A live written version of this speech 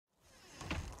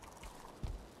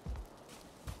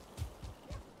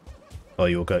Oh,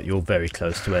 you're very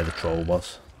close to where the troll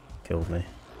was. Killed me.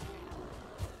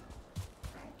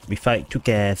 We fight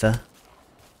together.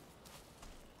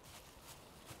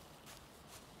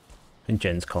 And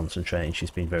Jen's concentrating. She's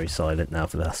been very silent now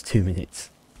for the last 2 minutes.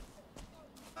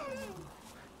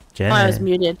 Jen. Oh, I was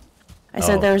muted. I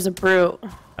said there was a brute.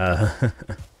 I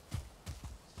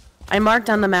marked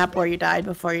on the map where you died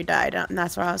before you died, and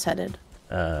that's where I was headed.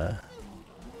 I'm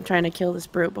trying to kill this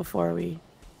brute before we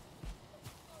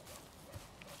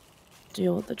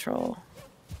deal with the troll.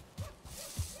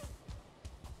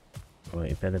 Well,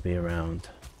 you better be around.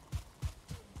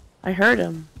 I heard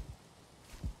him.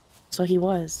 So he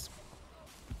was.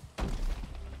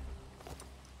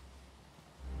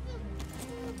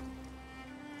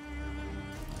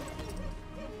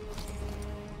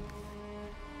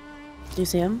 Do you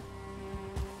see him?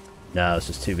 No, I was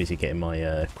just too busy getting my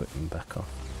equipment back off.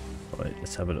 Right,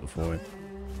 let's have a look for him.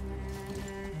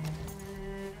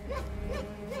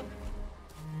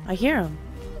 I hear him.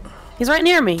 He's right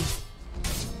near me.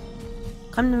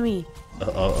 Come to me.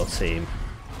 I'll see him.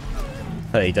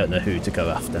 Hey, you don't know who to go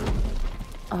after.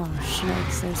 Oh, shit.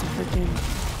 There's a freaking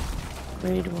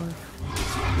grey dwarf.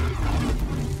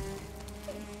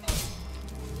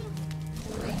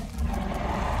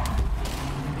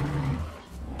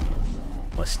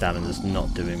 My stamina's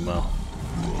not doing well.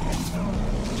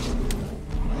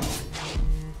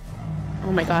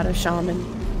 Oh my god, a shaman.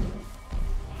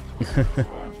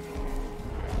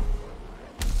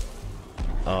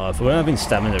 Oh, if we're having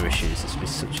stamina issues, this would be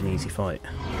such an easy fight.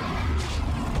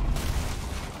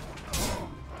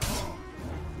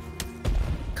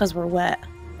 Because we're wet.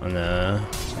 I know.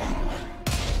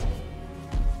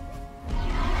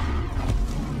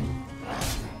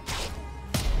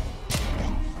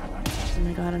 Oh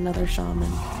my god, another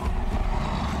shaman.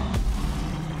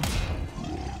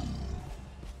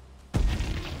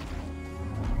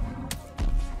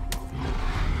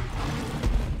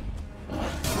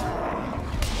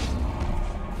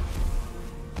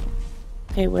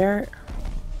 Okay, where?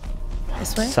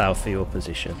 This way? South of your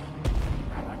position.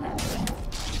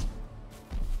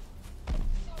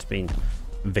 It's been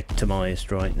victimized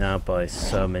right now by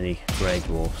so many grey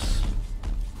dwarfs.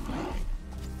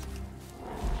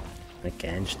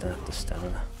 Again, just don't have the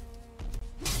stamina.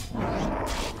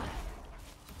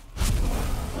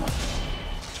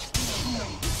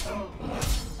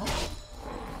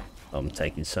 I'm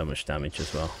taking so much damage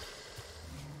as well.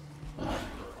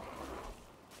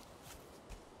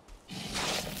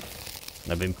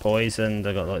 I've been poisoned,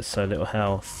 I got like so little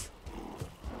health.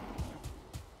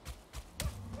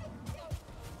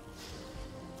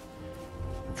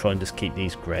 Try and just keep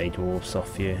these grey dwarfs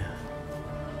off you.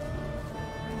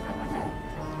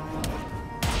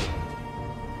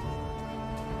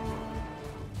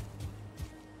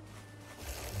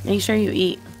 Make sure you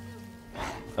eat.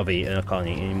 I've eaten, I can't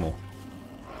eat anymore.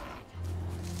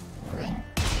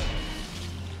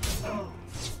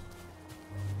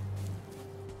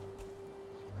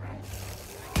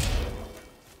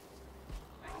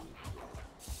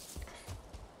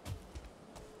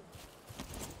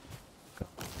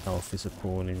 Health is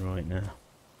appalling right now.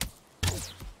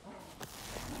 Got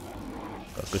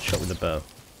a good shot with the bow.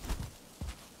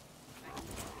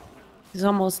 He's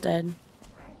almost dead.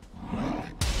 I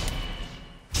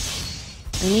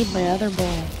need my other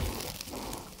bow.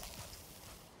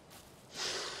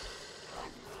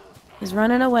 He's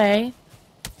running away.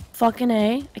 Fucking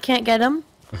A. I can't get him.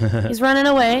 He's running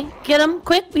away. Get him,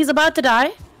 quick. He's about to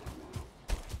die.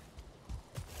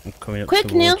 I'm coming up Quick,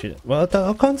 towards Neil. you. Well,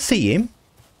 I can't see him.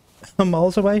 I'm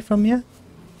miles away from you.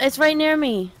 It's right near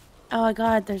me. Oh my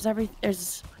god, there's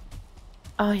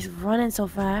Oh, he's running so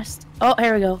fast. Oh,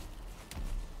 here we go.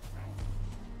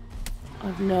 I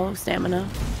have no stamina.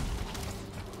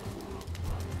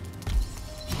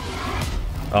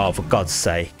 Oh, for God's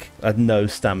sake. I had no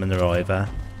stamina either.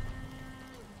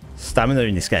 Stamina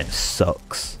in this game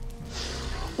sucks.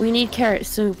 We need carrot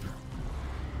soup.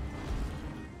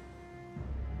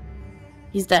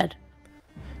 He's dead.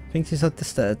 I think it's like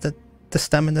the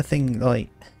stamina thing, like,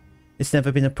 it's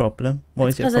never been a problem. Why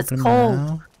is it a problem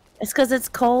now? It's because it's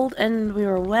cold and we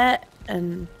were wet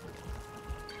and...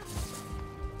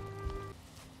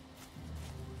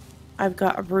 I've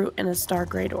got a brute and a star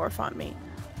grey dwarf on me.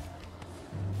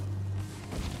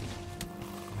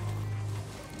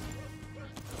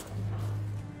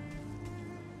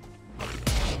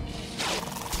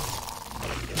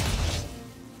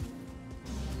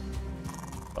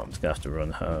 I'm just gonna have to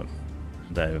run home.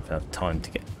 I don't have time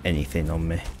to get anything on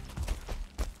me.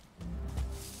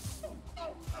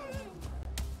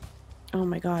 Oh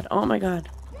my god, oh my god.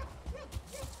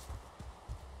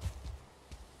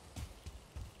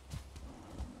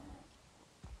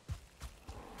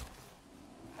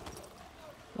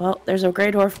 Well, there's a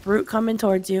Grey Dwarf brute coming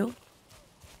towards you.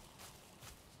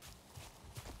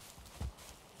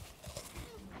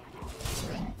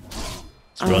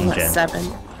 Run, Jen.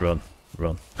 7. Run.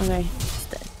 Okay, it's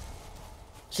dead.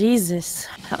 Jesus,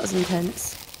 that was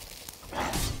intense.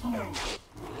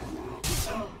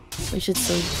 We should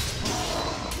sleep.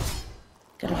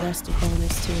 Get a rested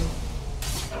bonus too.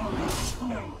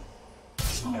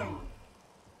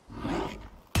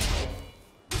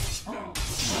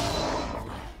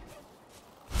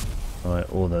 Alright,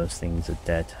 all those things are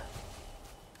dead.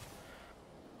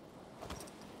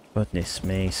 Goodness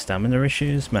me, stamina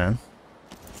issues, man.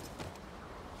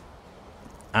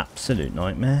 Absolute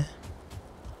nightmare.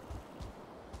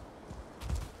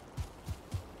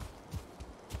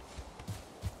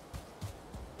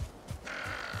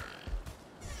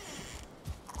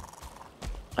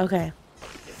 Okay.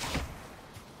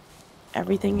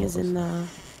 Everything is in the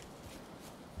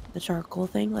charcoal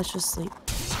thing. Let's just sleep.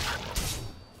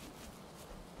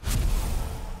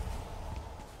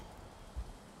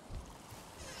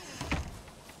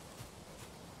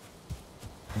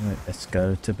 Right, let's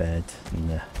go to bed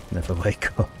and never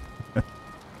wake up.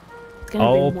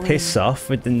 Oh, piss off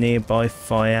with the nearby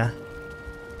fire.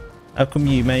 How come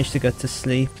you managed to go to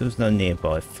sleep? There was no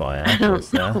nearby fire, was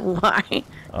there? I don't know why.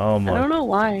 Oh my I don't know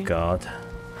why. God.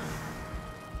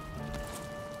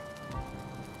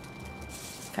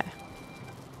 Okay.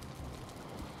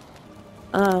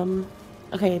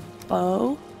 Okay,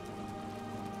 bow.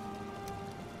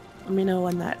 Let me know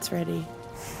when that's ready.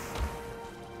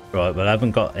 Right, well I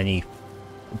haven't got any,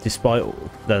 despite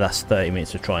the last 30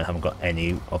 minutes of trying, I haven't got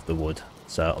any of the wood.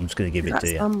 So I'm just going to give it to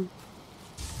you.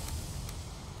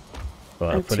 Right,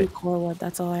 I have 2 core wood,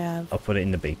 that's all I have. I'll put it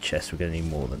in the big chest, we're going to need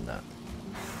more than that.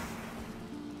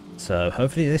 So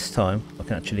hopefully this time I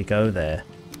can actually go there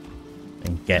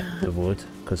and get the wood,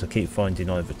 because I keep finding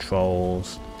either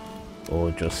trolls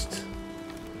or just...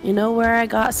 You know where I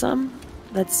got some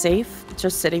that's safe,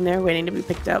 just sitting there waiting to be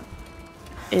picked up,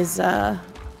 is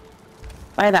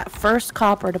by that first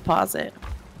copper deposit.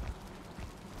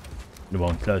 The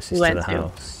one closest to the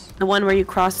house. The one where you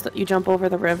you jump over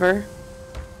the river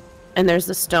and there's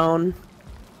the stone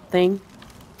thing.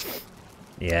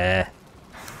 Yeah.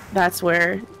 That's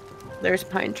where there's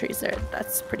pine trees there.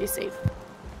 That's pretty safe.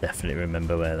 Definitely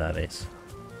remember where that is.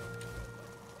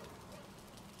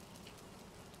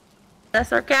 That's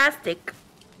sarcastic.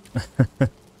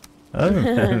 I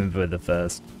remember the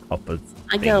first copper.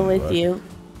 I go with you.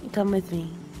 You come with me.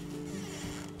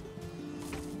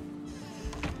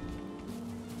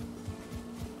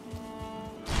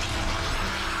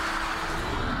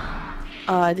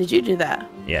 Did you do that?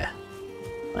 Yeah.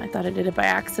 I thought I did it by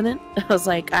accident. I was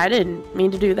like, I didn't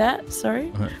mean to do that.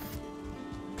 Sorry.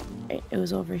 Right, it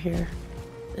was over here.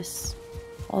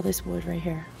 All this wood right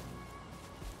here.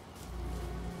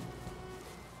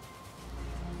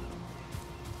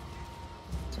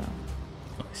 So.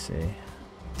 I see.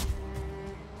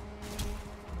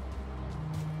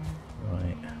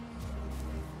 Right.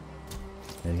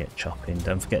 Gonna get chopping.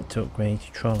 Don't forget to upgrade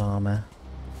your troll armor.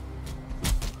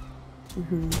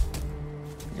 You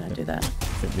gotta do that. I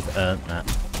think we've earned that.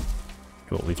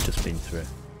 What we've just been through.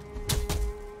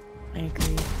 I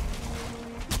agree.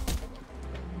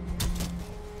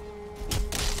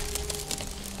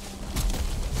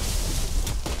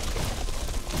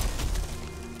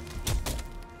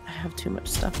 I have too much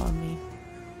stuff on me.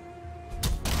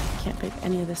 I can't pick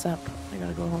any of this up. I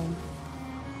gotta go home.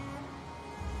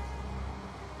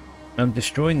 I'm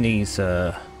destroying these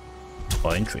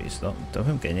pine trees. Don't think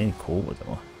I'm getting any cool with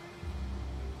them.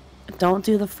 Don't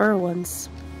do the fir ones.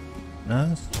 No,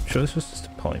 I'm sure this was just a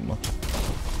pine one.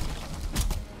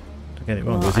 Did I get it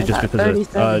wrong? Well, Was it just because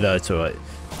of... Oh no, it's alright.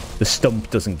 The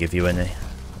stump doesn't give you any,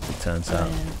 it turns out.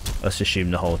 Yeah. Let's assume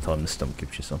the whole time the stump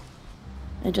gives you some.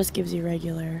 It just gives you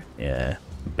regular. Yeah,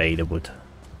 beta wood.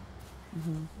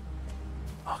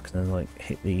 Oh, can I like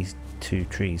hit these 2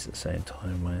 trees at the same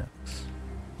time with my axe?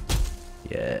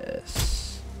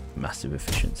 Yes. Massive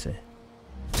efficiency.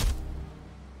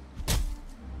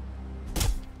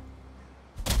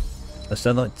 I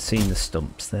still like seeing the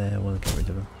stumps there. I want to get rid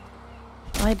of them.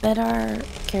 I bet our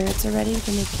carrots are ready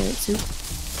to make carrot soup.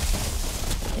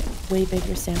 Get way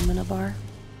bigger stamina bar.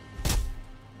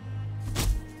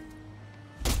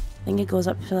 I think it goes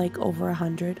up to like over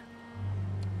 100.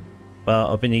 Well,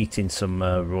 I've been eating some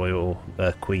Royal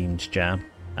Queen's jam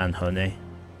and honey.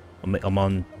 I'm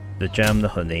on the jam, the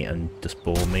honey, and just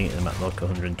boar meat, and I'm at like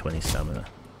 120 stamina.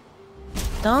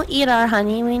 Don't eat our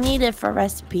honey. We need it for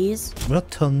recipes. We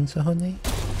got tons of honey.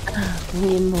 We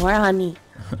need more honey.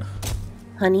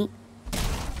 Honey.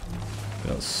 We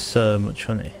got so much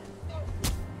honey.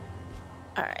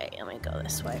 Alright.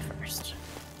 this way first.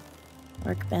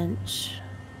 Workbench.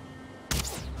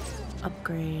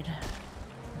 Upgrade.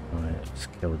 Alright, let's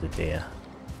kill the deer.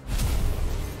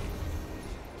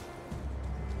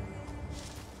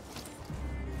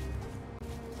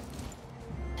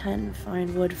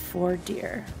 Find wood for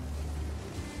deer.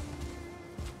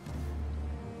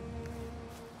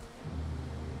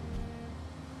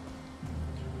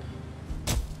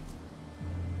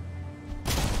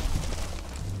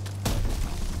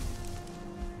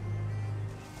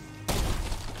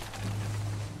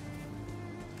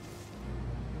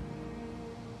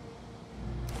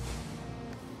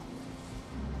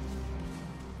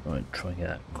 Right, try and get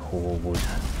that core wood.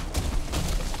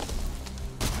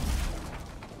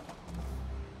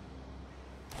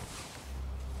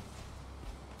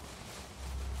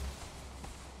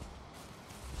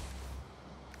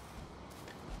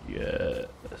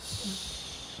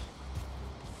 Yes.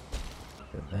 Look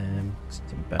at them.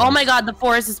 Oh my god, the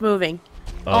forest is moving.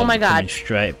 Oh my god.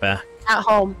 Straight back. At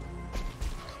home.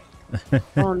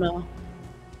 Oh no.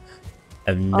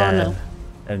 Oh no. Oh no.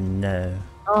 Oh no.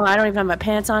 Oh, I don't even have my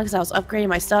pants on because I was upgrading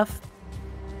my stuff.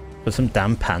 Put some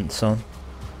damn pants on.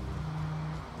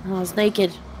 I was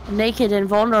naked. Naked and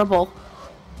vulnerable.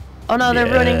 Oh no, they're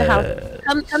ruining the house.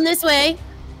 Come this way.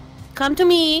 Come to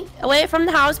me. Away from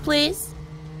the house, please.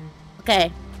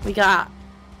 Okay, we got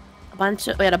a bunch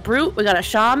of... We got a brute. We got a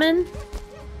shaman.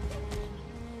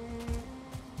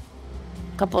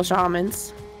 A couple of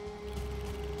shamans.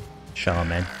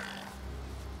 Shaman.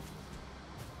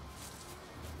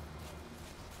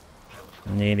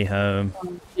 I'm nearly home.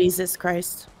 Oh, Jesus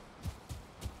Christ.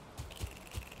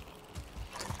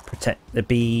 Protect the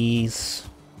bees.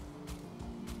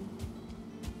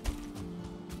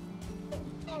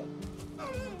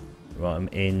 Right, I'm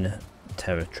in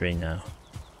territory now.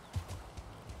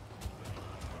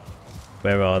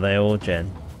 Where are they all,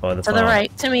 Jen? By the To the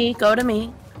right. To me. Go to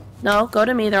me. No, go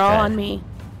to me. They're all on me.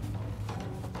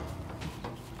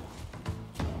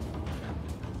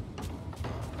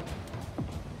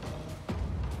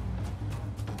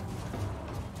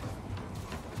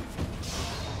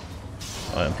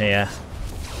 Right, I'm here.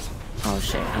 Oh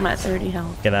shit, I'm at 30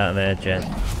 health. Get out of there, Jen.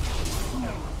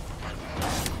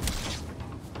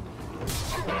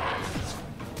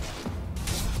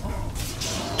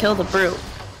 Kill the brute.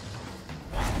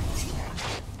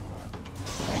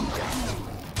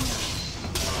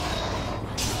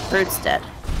 Brute's dead.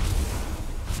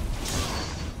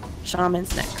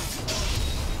 Shaman's next.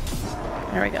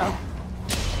 There we go.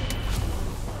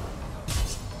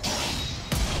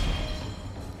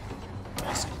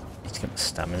 Let's get my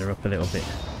stamina up a little bit.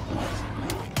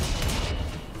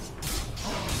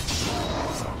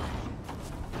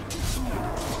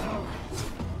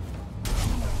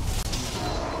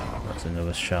 That's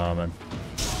another shaman.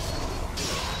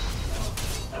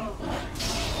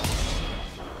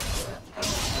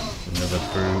 Another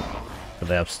brute, but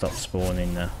they have stopped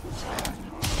spawning now.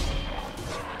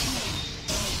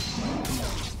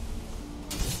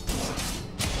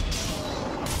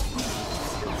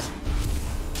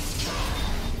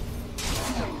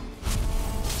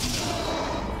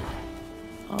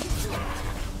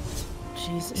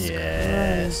 Jesus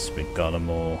yes, Christ. we got them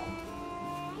all.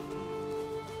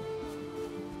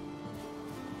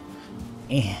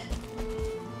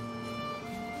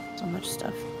 So much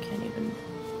stuff. Can't even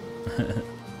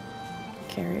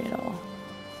carry it all.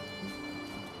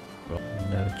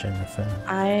 No, Jennifer.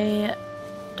 I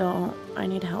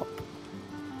need help.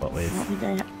 What with?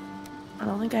 I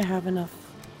don't think I have enough.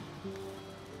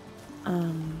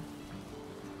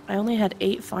 I only had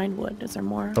 8 fine wood. Is there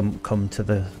more? Come to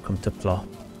Plop.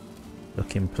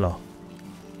 Look in Plop.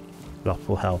 Plop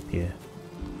will help you.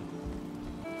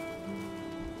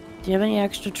 Do you have any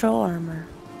extra troll armor?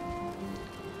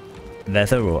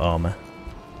 Leather or armor?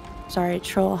 Sorry,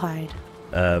 troll hide.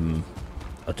 I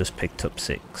just picked up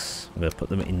 6. I'm gonna put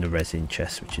them in the resin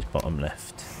chest, which is bottom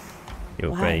left.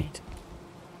 You upgrade.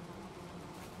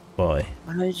 Why?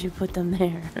 Why would you put them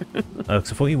there? Oh,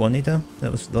 because I thought you wanted them.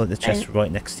 That was like the chest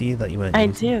right next to you that you weren't I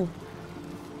using. do.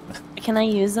 Can I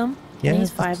use them? Can I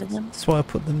use 5 of them? That's why I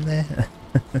put them there.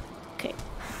 Okay.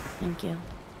 Thank you.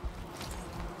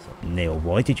 Neil,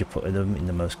 why did you put them in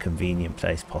the most convenient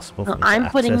place possible? No, I'm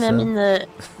putting them in the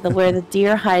where the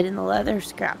deer hide and the leather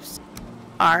scraps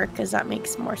are, because that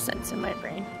makes more sense in my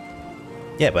brain.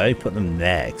 Yeah, but I put them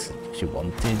there because you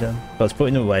wanted them. But I was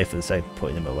putting them away for the sake of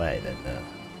putting them away then.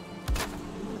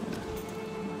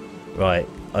 Right,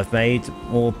 I've made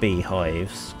more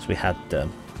beehives because we had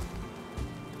them.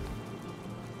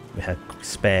 We had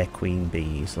spare queen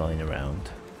bees lying around.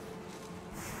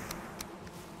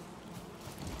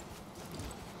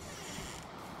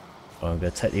 I'm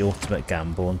going to take the ultimate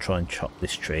gamble and try and chop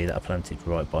this tree that I planted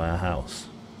right by our house.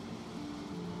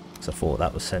 Because I thought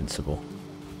that was sensible.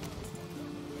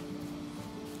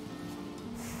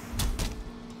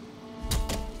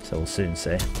 So we'll soon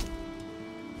see.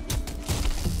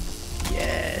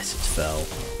 Yes, it fell.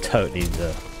 Totally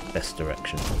the best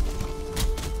direction.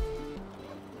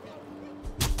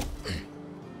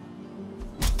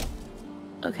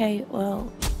 Okay,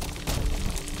 well,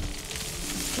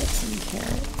 let's get some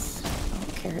carrots. Oh,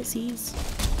 carrot seeds.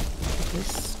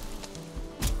 This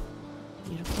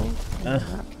beautiful.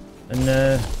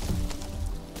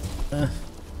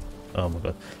 Oh my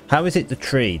god. How is it the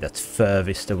tree that's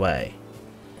furthest away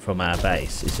from our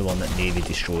base is the one that nearly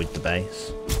destroyed the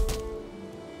base?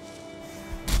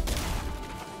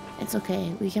 It's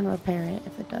okay. We can repair it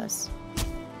if it does.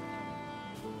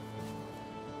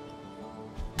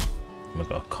 Oh my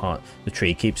god, I can't. The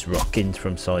tree keeps rocking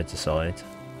from side to side.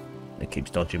 It keeps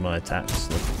dodging my attacks.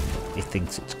 It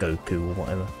thinks it's Goku or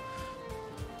whatever.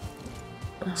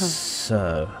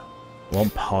 So, I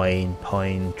want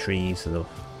pine trees are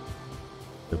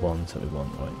the ones that we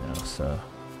want right now. So,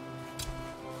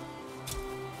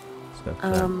 let's go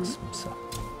plant some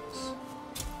saplings.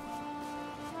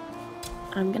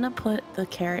 I'm gonna put the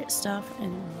carrot stuff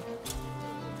in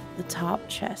the top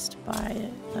chest by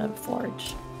the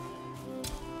forge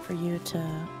for you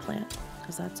to plant,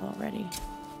 because that's all ready.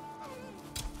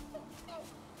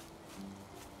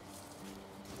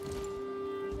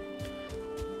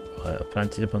 Right, I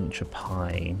planted a bunch of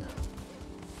pine.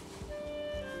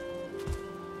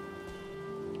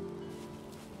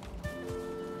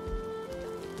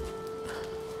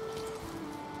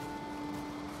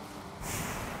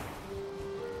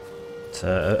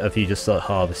 So have you just like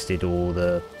harvested all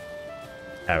the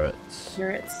carrots?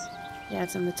 Carrots. Yeah,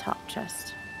 it's in the top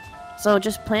chest. So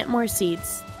just plant more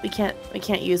seeds. We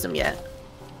can't use them yet.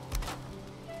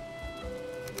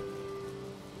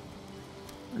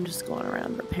 I'm just going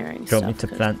around repairing stuff. Do you want me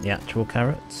to plant the actual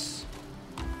carrots?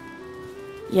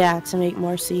 Yeah, to make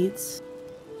more seeds.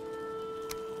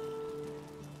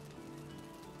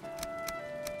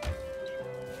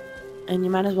 And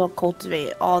you might as well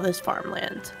cultivate all this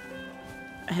farmland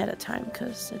ahead of time,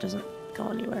 because it doesn't go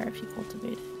anywhere if you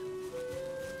cultivate it.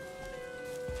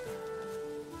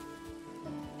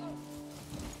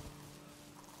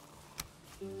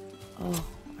 Oh,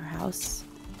 our house.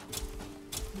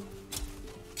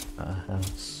 Our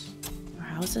house. Our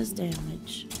house is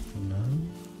damaged. No.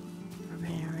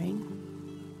 Repairing.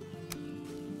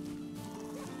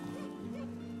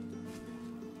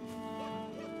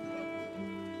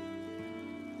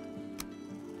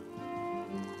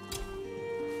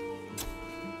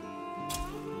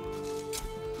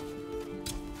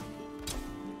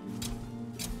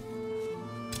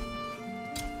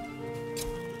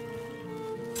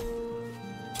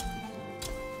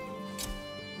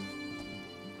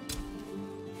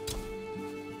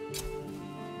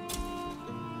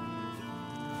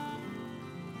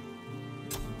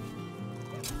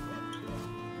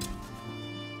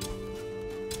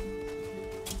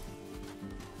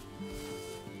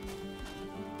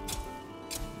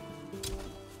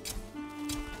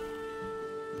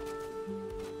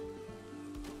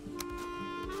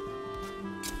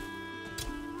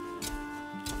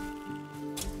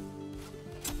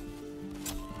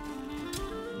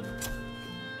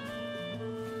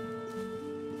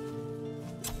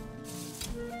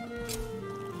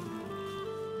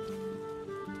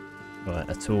 Right,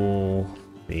 that's all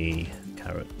the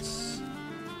carrots.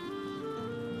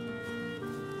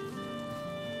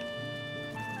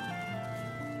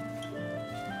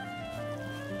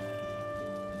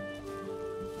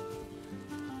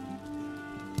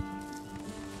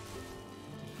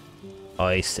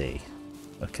 I see.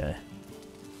 Okay.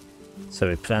 So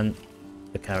we plant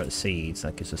the carrot seeds,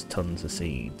 that gives us tons of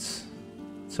seeds.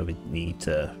 So we need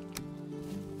to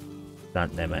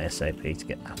plant them ASAP to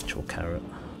get actual carrot.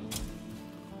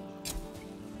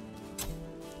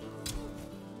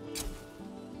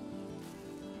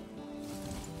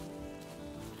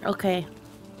 Okay.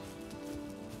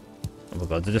 Oh my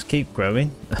god, they just keep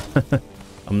growing.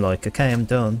 I'm like, okay, I'm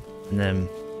done. And then...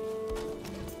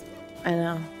 I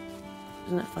know.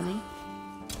 Isn't it funny?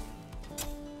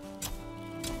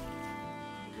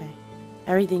 Okay.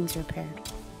 Everything's repaired.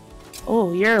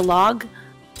 Oh, you're a log?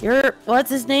 You're...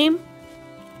 What's his name?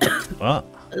 What?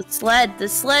 The sled.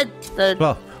 The...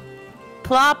 Plop.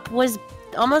 Plop was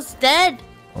almost dead.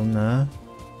 Oh no.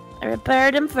 I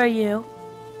repaired him for you.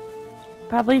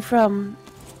 Probably from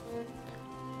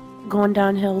going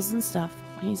down hills and stuff.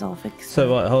 He's all fixed.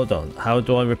 So, right, hold on. How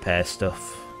do I repair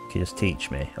stuff? Can you just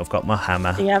teach me? I've got my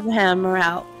hammer. You have the hammer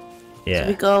out. Yeah. So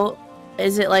we go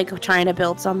Is it like trying to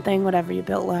build something, whatever you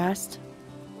built last?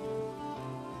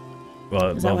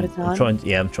 Right, Is that what it's on?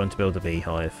 I'm trying to build a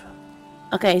beehive.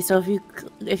 Okay, so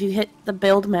if you hit the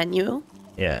build menu,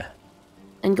 Yeah.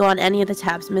 and go on any of the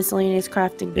tabs, miscellaneous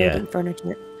crafting, building,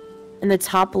 furniture, in the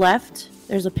top left,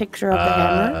 there's a picture of the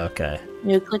hammer. Okay.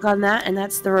 You click on that, and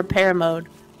that's the repair mode.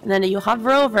 And then you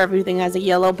hover over everything as a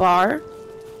yellow bar.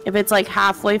 If it's like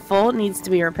halfway full, it needs to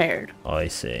be repaired. I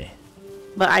see.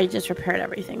 But I just repaired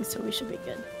everything, so we should be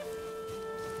good.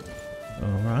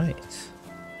 Alright.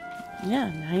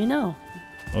 Yeah, now you know.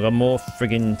 I got more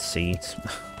friggin' seeds.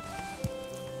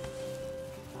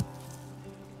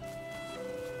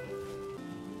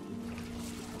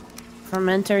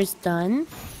 Fermenter's done.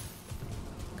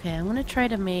 Okay, I'm gonna try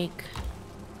to make...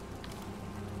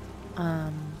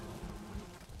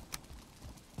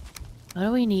 What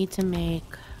do we need to make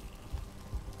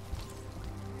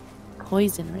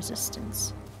poison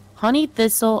resistance? Honey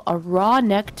thistle, a raw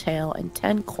necktail, and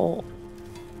 10 coal.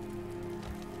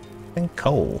 And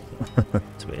coal.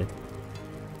 It's weird.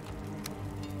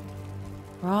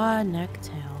 Raw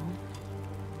necktail.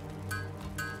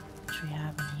 Which we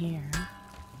have in here.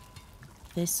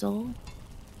 Thistle.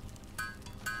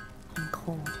 And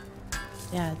coal.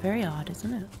 Yeah, very odd,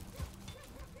 isn't it?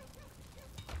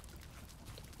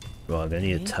 Right, I'm gonna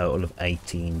need a total of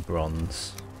 18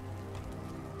 bronze.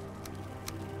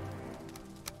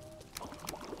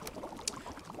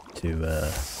 To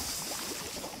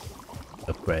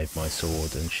upgrade my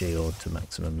sword and shield to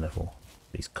maximum level.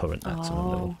 These current maximum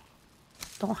level.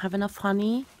 Don't have enough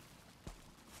honey.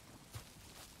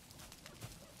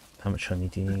 How much honey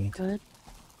do you need? Good.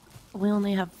 We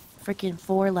only have freaking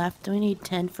 4 left. We need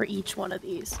 10 for each one of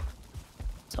these.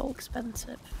 So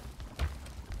expensive.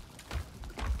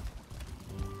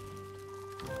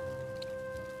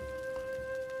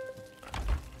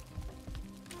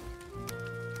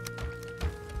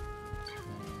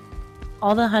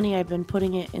 All the honey, I've been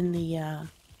putting it in the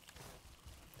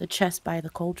chest by the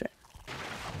cauldron.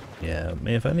 Yeah, I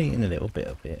mean, I've only eaten a little bit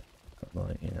of it. But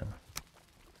like, you know.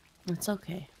 It's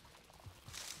okay.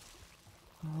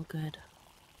 All good.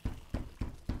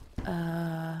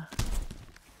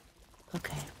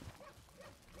 Okay.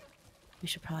 We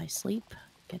should probably sleep.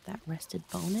 Get that rested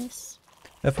bonus.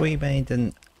 Have we made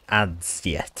an ads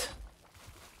yet?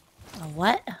 A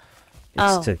what?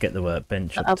 It's to get the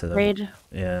workbench up to upgrade?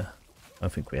 Yeah. I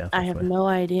think we have. I have no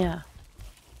idea.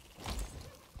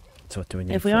 So what do we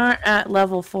need? If we aren't at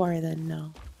level 4, then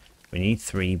no. We need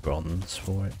 3 bronze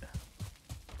for it.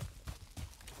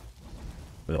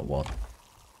 We got 1.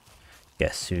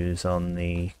 Guess who's on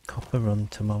the copper run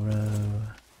tomorrow?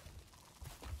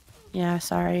 Yeah,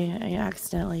 sorry. I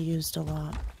accidentally used a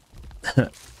lot.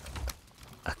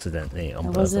 Accidentally on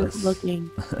purpose. I wasn't looking.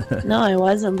 No, I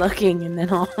wasn't looking, and then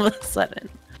all of a sudden,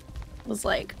 I was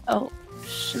like, oh,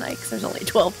 shnikes, there's only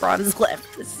 12 bronze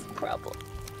left. This is a problem.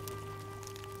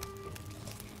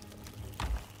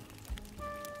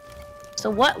 So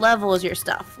what level is your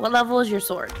stuff? What level is your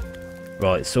sword?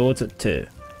 Right, sword's at 2.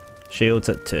 Shield's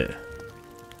at 2.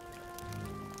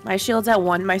 My shield's at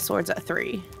 1, my sword's at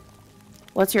 3.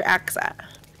 What's your axe at?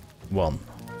 1.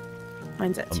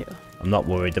 Mine's at 2. I'm not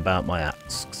worried about my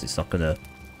axe, because it's not gonna...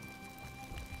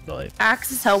 Like...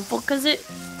 Axe is helpful, because it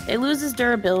loses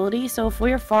durability, so if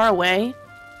we're far away,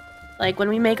 like when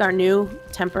we make our new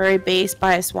temporary base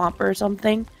by a swamp or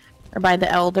something, or by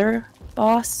the elder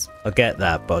boss... I get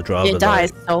that, but I'd rather... It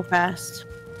dies so fast.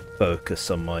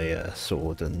 Focus on my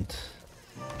sword and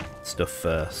stuff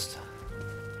first.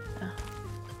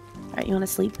 Alright, you want to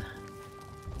sleep?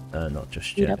 Not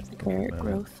just Speed yet. up the carrot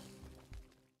growth.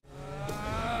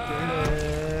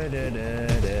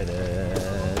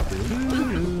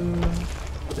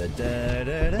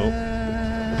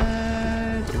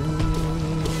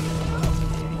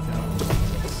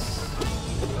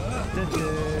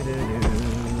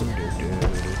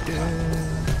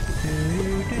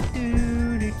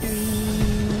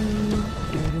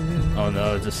 Oh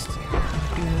no, just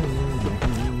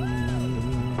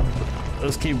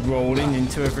keep rolling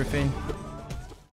into everything.